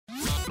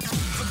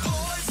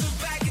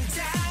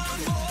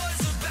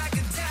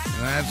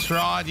That's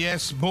right,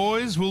 yes.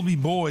 Boys will be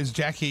boys,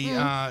 Jackie.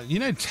 You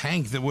know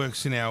Tank that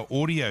works in our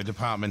audio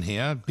department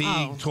here?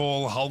 Big,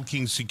 tall,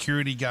 hulking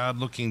security guard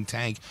looking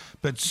Tank,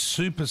 but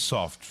super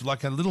soft,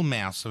 like a little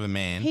mouse of a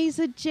man. He's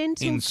a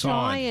gentle inside.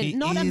 giant, He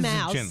not a is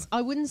mouse.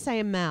 I wouldn't say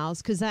a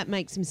mouse because that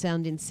makes him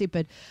sound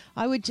insipid.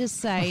 I would just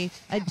say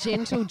a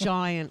gentle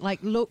giant, like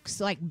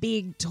looks like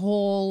big,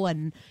 tall,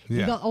 and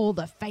you got all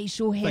the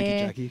facial hair.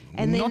 Thank you, Jackie.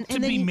 And Not to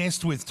be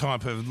messed with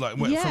type of, like,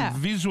 from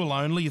visual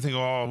only, you think,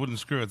 oh, I wouldn't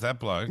screw with that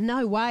bloke.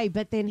 No way,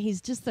 but then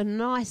he's just the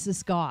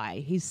nicest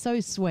guy. He's so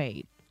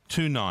sweet.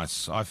 Too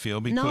nice, I feel,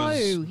 because...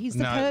 No, he's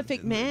the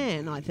perfect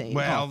man, I think.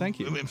 Well, thank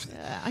you.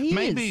 He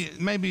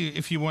maybe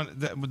if you want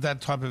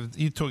that type of...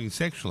 You're talking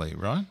sexually,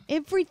 right?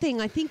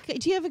 Everything, I think.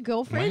 Do you have a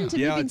girlfriend? Wow. Have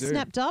Yeah, you been I do.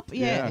 snapped up?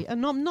 Yeah,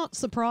 and I'm not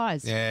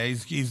surprised. Yeah,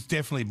 he's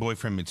definitely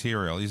boyfriend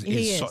material.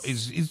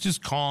 He's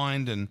just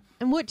kind and...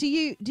 And what do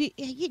you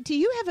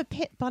have a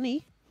pet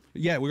bunny?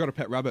 Yeah, we got a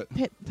pet rabbit.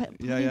 Pet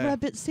bunny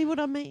rabbit. See what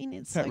I mean?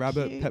 It's Pet so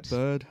rabbit, cute. pet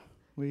bird.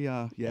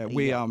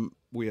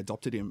 We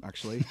adopted him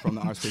actually from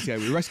the RSPCA.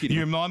 We rescued him.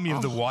 You remind me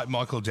of the white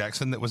Michael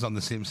Jackson that was on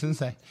The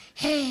Simpsons.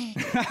 Hey,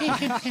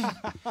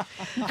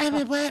 I'm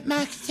a white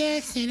Michael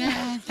Jackson.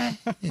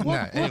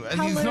 What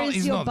colour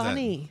is your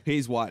bunny?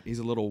 He's white. He's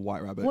a little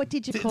white rabbit. What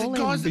did you call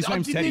him? Guys, His I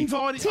name's didn't Teddy.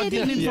 invite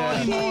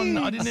him on.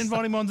 I didn't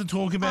invite him on to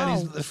talk about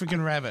his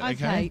freaking rabbit.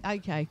 Okay,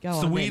 Okay, go It's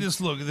on. the then.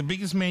 weirdest look. The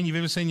biggest man you've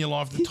ever seen in your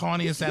life. The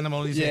tiniest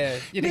animal. He's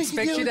You'd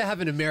expect you to have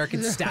an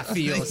American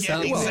staffy or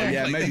something. exactly.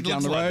 Yeah, maybe He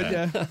down looks the like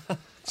road. that. Yeah.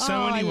 So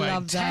I anyway,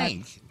 love that.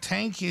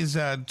 Tank is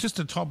just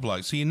a top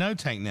bloke. So you know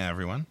Tank now,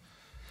 everyone.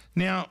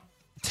 Now,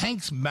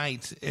 Tank's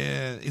mate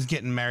is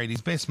getting married.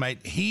 His best mate.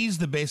 He's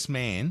the best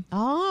man,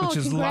 which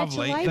is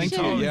lovely. congratulations.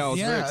 Thank you. Yeah, I was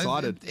very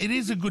excited. It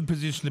is a good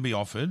position to be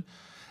offered.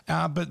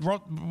 But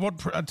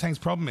what Tank's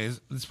problem is,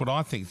 that's what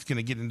I think is going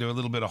to get into a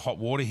little bit of hot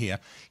water here.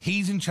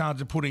 He's in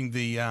charge of putting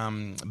the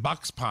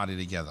Bucks party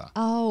together.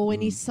 Oh,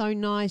 and he's so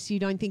nice. You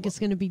don't think it's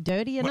going to be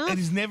dirty enough? And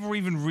he's never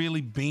even really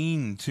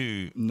been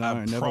to a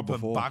never proper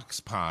before. Bucks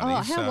party. Oh,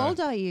 how old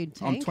are you,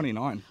 Tank? I'm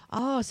 29.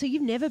 Oh, so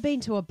you've never been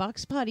to a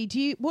Bucks party? Do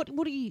you? What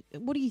are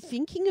you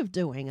thinking of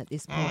doing at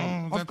this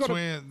point?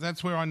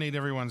 That's where I need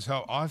everyone's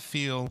help. I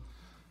feel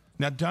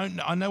now.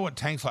 I know what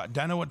Tank's like.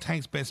 Don't know what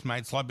Tank's best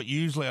mate's like, but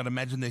usually I'd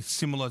imagine they're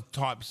similar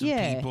types of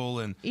people.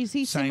 And is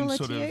he same similar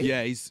sort to of? you?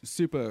 Yeah, he's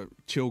super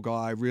chill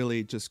guy.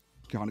 Really just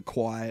kind of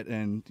quiet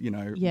and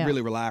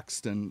really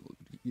relaxed and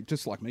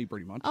just like me,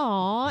 pretty much.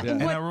 Oh, Yeah.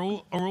 And are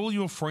all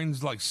your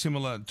friends like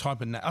similar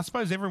type of? I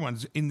suppose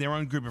everyone's in their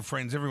own group of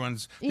friends. There's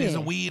a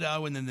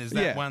weirdo, and then there's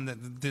that one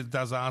that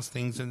does ask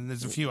things, and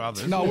there's a few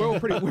others. No,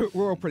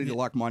 we're all pretty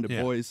like-minded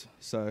boys.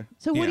 So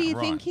what are you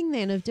right. thinking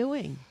then of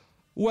doing?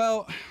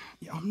 well,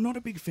 I'm not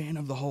a big fan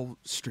of the whole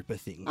stripper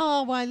thing.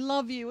 Oh, I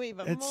love you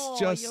even It's more.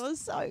 just- You're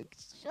so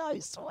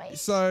sweet.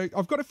 So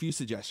I've got a few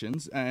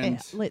suggestions, and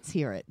Let's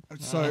hear it.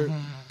 so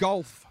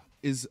golf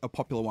is a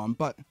popular one,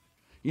 but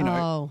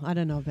Oh, I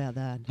don't know about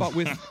that. but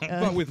with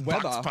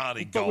weather, Bucks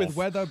party but with golf.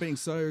 weather being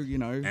so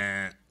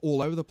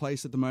all over the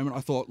place at the moment,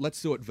 I thought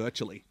let's do it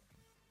virtually.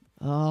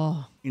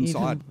 Oh,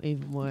 Inside.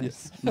 even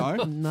worse. No,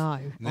 No.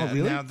 Now,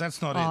 really? now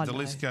that's not Oh, it. The no.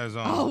 list goes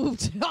on. Oh,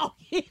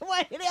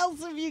 what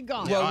else have you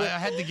got? Yeah, I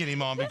had to get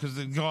him on because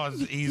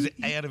the he's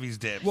out of his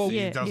depth. Well,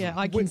 He doesn't-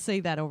 I can see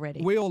that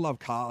already. we all love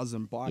cars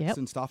and bikes Yep.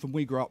 and stuff, and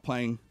we grew up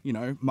playing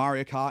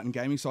Mario Kart and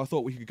gaming. So I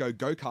thought we could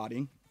go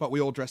karting, but we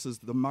all dress as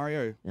the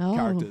Mario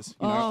characters.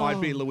 I'd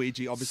be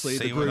Luigi, obviously,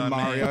 See the what I groom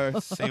Mario.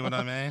 mean? See what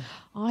I mean?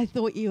 I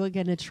thought you were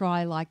going to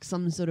try like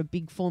some sort of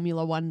big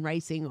Formula One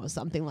racing or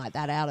something like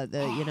that out of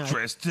the,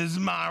 Dressed as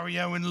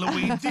Mario and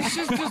Luigi.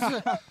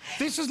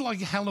 This is like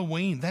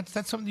Halloween. That's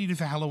something you do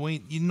for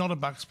Halloween. You're not a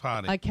Bucks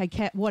party. Okay,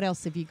 Kat, what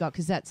else have you got?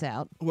 Because that's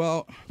out.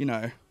 Well,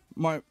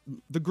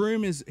 the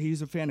groom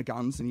he's a fan of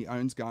guns and he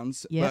owns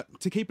guns. Yep.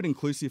 But to keep it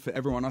inclusive for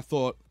everyone, I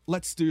thought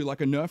let's do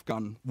like a Nerf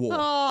gun war.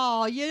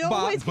 Oh, you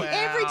always,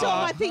 every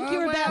time I think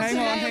you're about to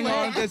Hang nail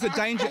on. it. There's a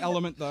danger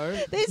element though.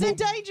 There's a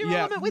danger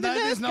element with a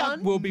there's Nerf not.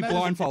 gun. We'll be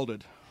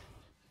blindfolded.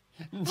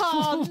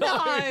 Oh,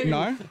 no.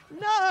 No?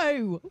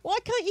 No. Why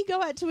can't you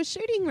go out to a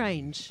shooting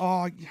range?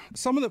 Oh,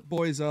 some of the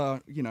boys are,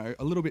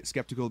 a little bit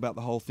skeptical about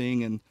the whole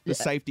thing and the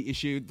safety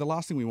issue. The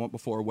last thing we want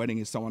before a wedding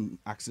is someone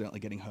accidentally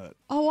getting hurt.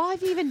 Oh,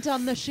 I've even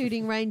done the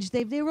shooting range.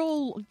 They're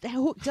all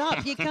hooked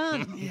up. You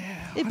can't.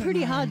 They're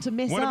pretty hard to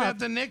mess What up. about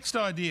the next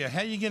idea?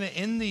 How are you going to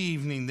end the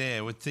evening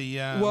there with the?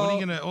 What are Well-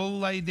 you going to all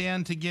lay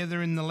down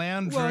together in the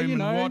lounge Well, room you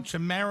know. and watch a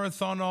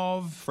marathon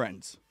of?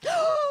 Friends.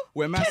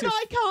 We're massive. Can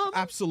I come?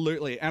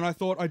 Absolutely. And I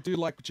thought I'd do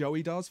like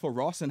Joey does for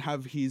Ross and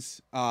have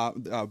his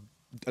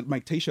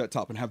make t-shirts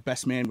up and have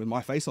best man with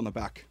my face on the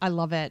back. I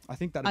love it. I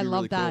think that'd I be love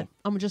really that. cool.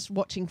 I'm just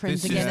watching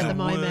Friends This again is at the the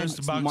moment.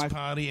 worst Bucks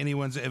party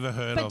anyone's ever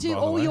heard But of. do by the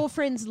all way. your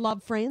friends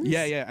love Friends?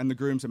 Yeah, and the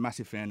groom's a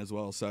massive fan as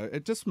well. So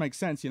it just makes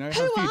sense, have Who a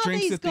few are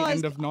drinks these at guys? the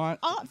end of night.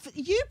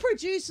 You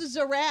producers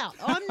are out.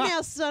 I'm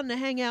now starting to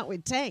hang out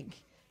with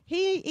Tank.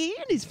 He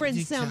and his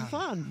friends sound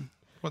fun.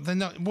 What they're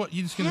not? What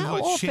you're just going How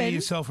to share often?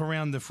 yourself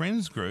around the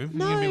friends group?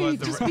 No, You're gonna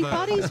be just be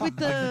buddies with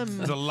them.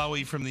 the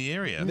lowy from the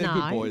area. They're No.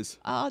 good boys.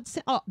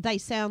 They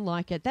sound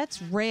like it.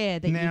 That's rare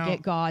that Now- you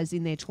get guys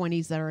in their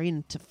 20s that are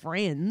into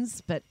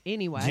friends. But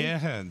anyway.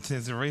 Yeah,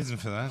 there's a reason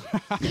for that.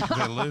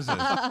 They're losers.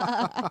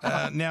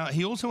 Now,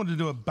 he also wanted to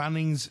do a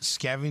Bunnings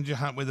scavenger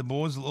hunt where the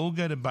boys will all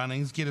go to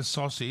Bunnings, get a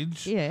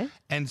sausage, Yeah.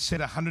 and set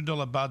a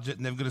 $100 budget,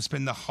 and they've got to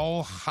spend the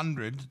whole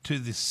 100 to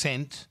the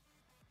cent.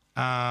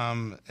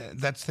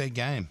 That's their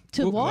game.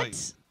 To what? Like,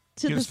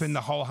 To you got the to spend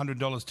the whole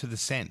 $100 to the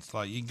cent.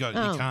 Like you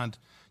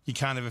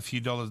can't have a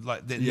few dollars.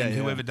 Like then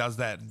whoever does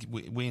that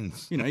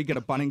wins. You know, you get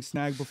a Bunnings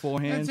snag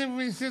beforehand.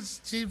 That's a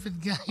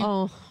stupid game.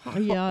 Oh,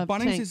 yeah.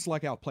 Bunnings is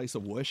like our place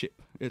of worship.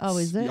 It's,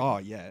 is it? Oh,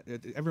 yeah.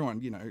 Everyone,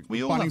 you know.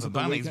 We all Bunnings love the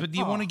at Bunnings, weekend. but do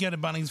you want to go to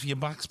Bunnings for your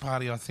Bucks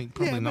party? I think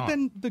probably Yeah, not. but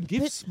then the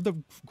gifts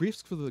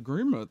for the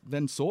groom are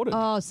then sorted.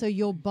 Oh, so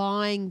you're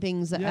buying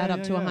things that Yeah, add up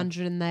yeah, to yeah.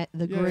 100 and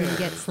the groom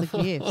gets the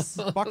gifts.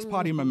 Bucks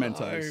party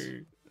mementos.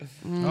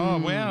 Oh,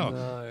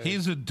 wow.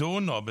 Here's a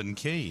doorknob and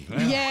key. Wow.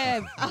 Yeah,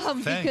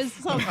 because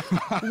Thanks.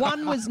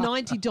 one was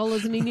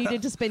 $90 and he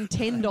needed to spend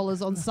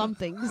 $10 on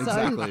something. So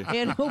Exactly.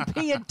 it'll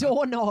be a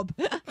doorknob.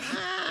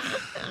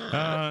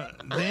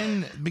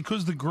 Then,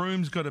 because the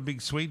groom's got a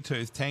big sweet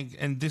tooth, Tank,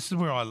 and this is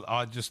where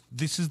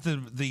this is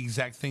the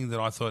exact thing that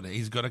I thought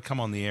he's got to come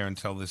on the air and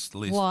tell this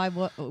list. Why?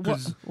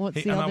 'Cause What's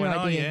he- the and other I went,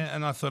 idea? oh, yeah,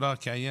 and I thought,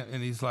 okay, yeah,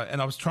 and he's like,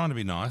 and I was trying to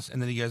be nice, and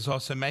then he goes, oh,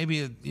 so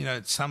maybe,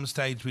 at some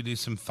stage we do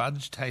some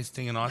fudge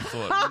tasting, and I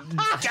thought,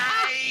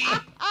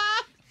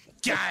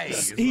 gay!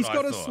 is He's what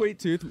got I a thought. sweet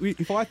tooth.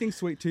 If I think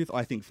sweet tooth,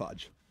 I think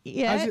fudge.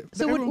 Yeah. As it-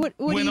 So everyone- what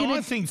are When you I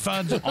gonna... think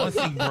fudge, I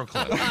think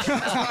Brooklyn.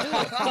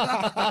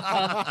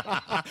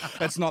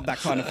 That's not that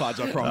kind of fudge,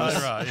 I promise.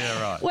 Oh, right,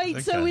 yeah, right.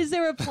 Wait, so Okay. is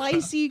there a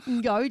place you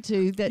can go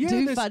to that Yeah,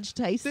 do there's- fudge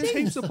tasting? There's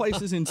heaps of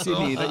places in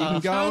Sydney that you can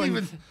go can't and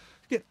even-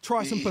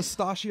 try some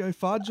pistachio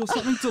fudge or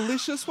something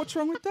delicious. What's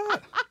wrong with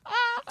that?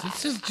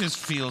 Just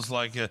feels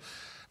like a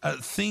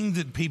thing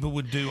that people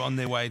would do on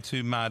their way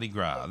to Mardi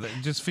Gras.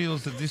 It just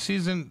feels that this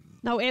isn't.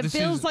 No, it this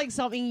feels is- like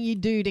something you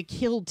do to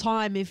kill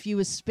time if you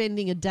were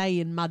spending a day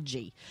in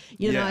Mudgee.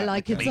 You Yeah, know,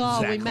 like okay. it's,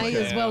 we may Exactly,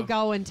 as well yeah.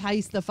 go and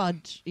taste the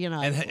fudge,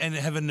 And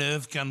have a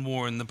Nerf gun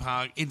war in the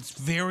park. It's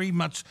very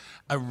much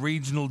a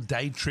regional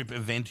day trip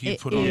event you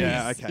It put on. is.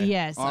 Yeah, okay.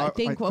 Yes, I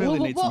think. I clearly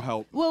need some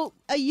help. Well,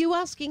 are you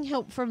asking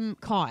help from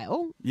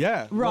Kyle?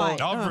 Yeah. Right.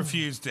 Well, I've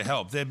refused to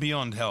help. They're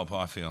beyond help,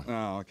 I feel.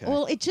 oh, okay.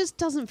 Well, it just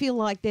doesn't feel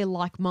like they're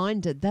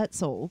like-minded.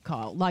 That's all,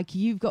 Kyle. Like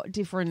you've got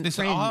different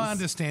Listen, friends. I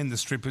understand the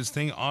strippers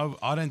thing.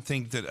 I don't think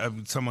that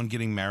someone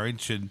getting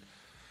married should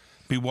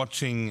be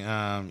watching,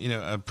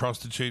 a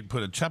prostitute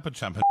put a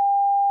chuppa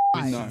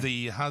with No.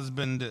 the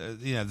husband,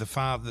 the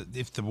father,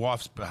 if the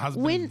wife's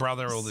husband,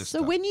 brother, all this So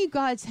stuff. when you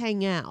guys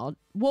hang out,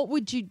 what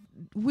would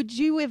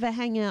you ever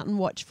hang out and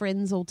watch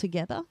Friends all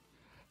together?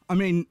 I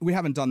mean, we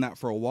haven't done that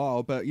for a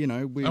while, but, we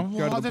Oh, go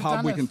well, to the they've pub,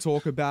 done we it. can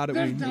talk about it.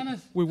 They've done it.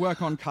 We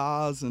work on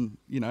cars and,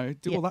 do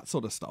Yeah. all that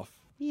sort of stuff.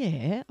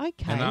 Yeah,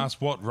 okay. And ask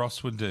what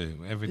Ross would do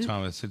every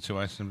time a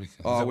situation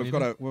becomes. Oh, we've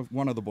got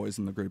one of the boys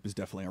in the group is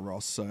definitely a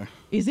Ross, so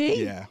Is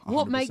he? Yeah,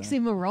 What 100%. makes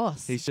him a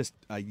Ross? he's just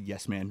a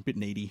yes man, bit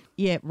needy.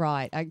 Yeah,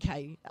 right.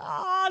 Okay.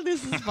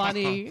 This is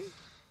funny.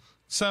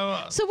 So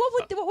So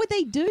what would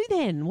they do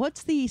then?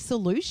 What's the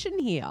solution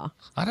here?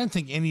 I don't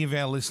think any of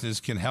our listeners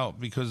can help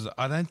because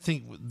I don't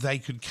think they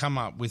could come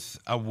up with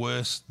a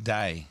worse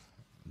day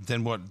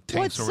than what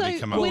Tank's already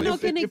come up we're with.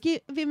 not going to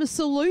give him a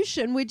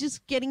solution. We're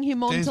just getting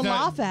him on There's to no-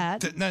 laugh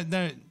at.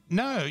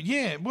 No,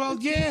 yeah. Well,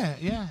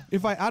 yeah.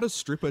 If I add a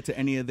stripper to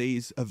any of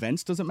these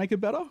events, does it make it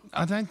better?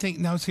 I don't think.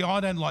 No, see, I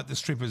don't like the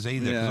strippers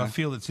either because Yeah. I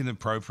feel it's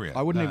inappropriate.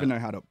 I wouldn't No. even know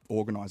how to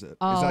organise it. Is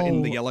that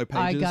in the yellow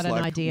pages? I got an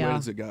Like, idea. Where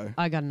does it go?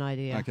 I got an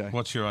idea. Okay.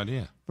 What's your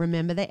idea?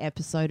 Remember the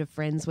episode of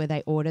Friends where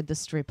they ordered the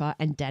stripper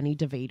and Danny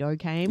DeVito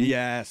came?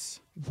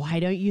 Yes. Why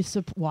don't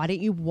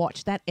you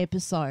watch that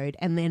episode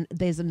and then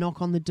there's a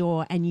knock on the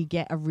door and you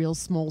get a real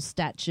small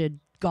statured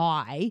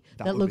guy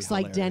That that would looks be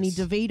like Danny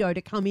hilarious. DeVito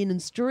to come in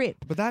and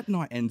strip? But that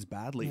night ends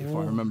badly, if I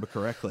remember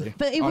correctly.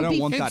 But it I would don't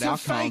be- want It's that a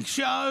outcome. fake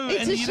show,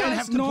 It's and a you show. don't have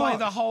It's to play not.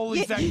 the whole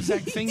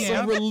exact thing It's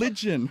a out.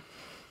 religion.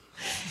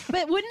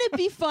 But wouldn't it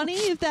be funny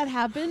if that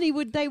happened?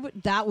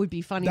 That would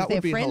be funny That if they're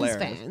would be Friends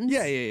hilarious.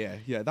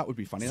 fans. Yeah. That would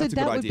be funny. So That's a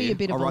that good would be idea. a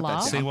bit of I'll a write that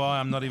laugh. See down. why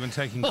I'm not even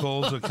taking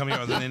calls or coming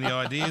up with any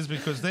ideas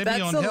because they're That's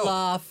beyond a help.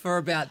 laugh for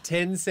about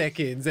 10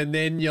 seconds, and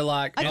then you're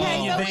like, Okay,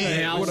 oh, no,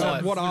 now What-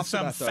 what? what With after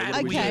some that, though? fat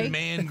What do we weird do?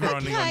 man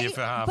grinding on you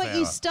for half but hour.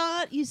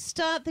 you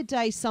start the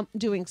day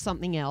doing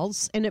something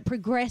else and it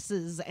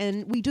progresses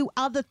and we do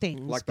other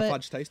things. Like but the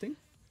fudge tasting?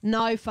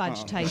 No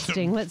fudge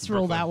tasting. Let's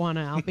rule that one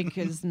out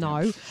because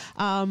no.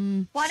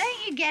 Why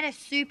don't you get a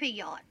super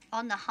yacht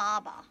on the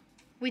harbour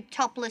with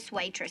topless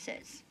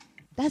waitresses?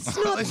 That's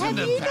not. Listen Have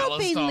to you not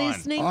been Palestine.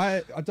 listening?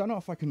 I don't know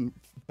if I can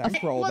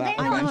bankroll Well, that.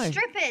 they're I not know.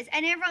 strippers,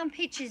 and everyone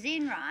pitches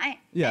in, right?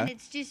 Yeah. And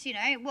it's just,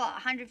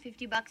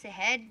 $150 a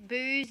head,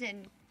 booze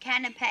and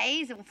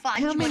canapes or fudge.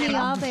 How many whatever.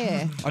 are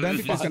there? I don't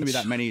think there's going to be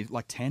that many,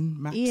 like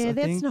 10 max. Yeah, I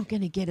that's think. not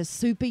going to get a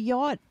super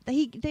yacht.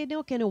 They're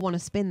not going to want to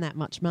spend that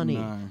much money.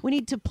 No. We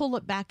need to pull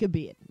it back a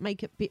bit,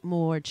 make it a bit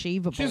more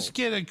achievable. Just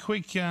get a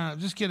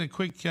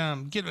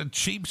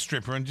cheap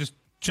stripper and just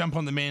jump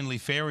on the Manly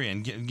ferry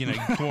and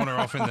corner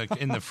off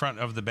in the front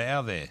of the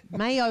bow there.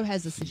 Mayo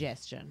has a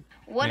suggestion.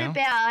 What Yeah.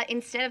 about,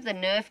 instead of the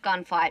Nerf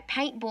gun fight,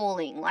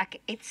 paintballing? Like,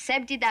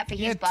 Seb did that for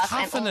his bus.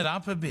 Toughen it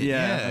up a bit.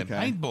 Yeah, Yeah,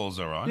 okay. paintball's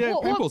all right. Yeah,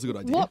 paintball's a good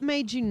idea. What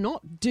made you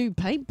not do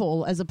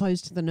paintball as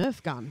opposed to the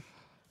Nerf gun?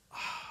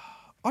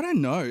 I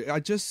don't know.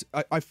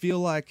 I feel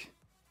like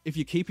if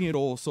you're keeping it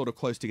all sort of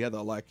close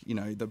together, like,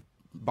 the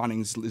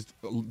Bunnings,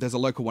 there's a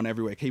local one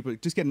everywhere.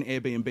 Just get an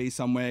Airbnb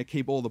somewhere,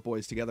 keep all the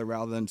boys together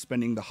rather than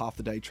spending half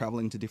the day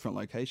traveling to different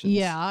locations.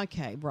 Yeah,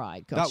 okay,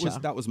 right, gotcha.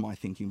 That was my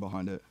thinking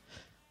behind it.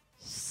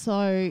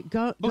 So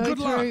go good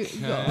through. luck.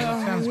 Yeah,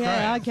 that sounds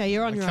yeah, great. okay,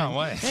 you're on your Can't own.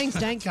 wait. Thanks,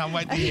 Dank. Can't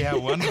wait to hear how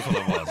wonderful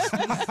it was.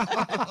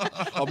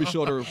 I'll be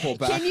sure to report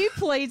back. Can you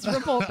please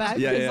report back?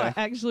 Yeah, because yeah.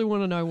 I actually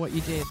want to know what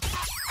you did.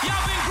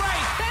 Y'all been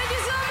great. Thank you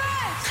so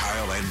much.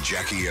 Kyle and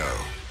Jackie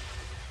O.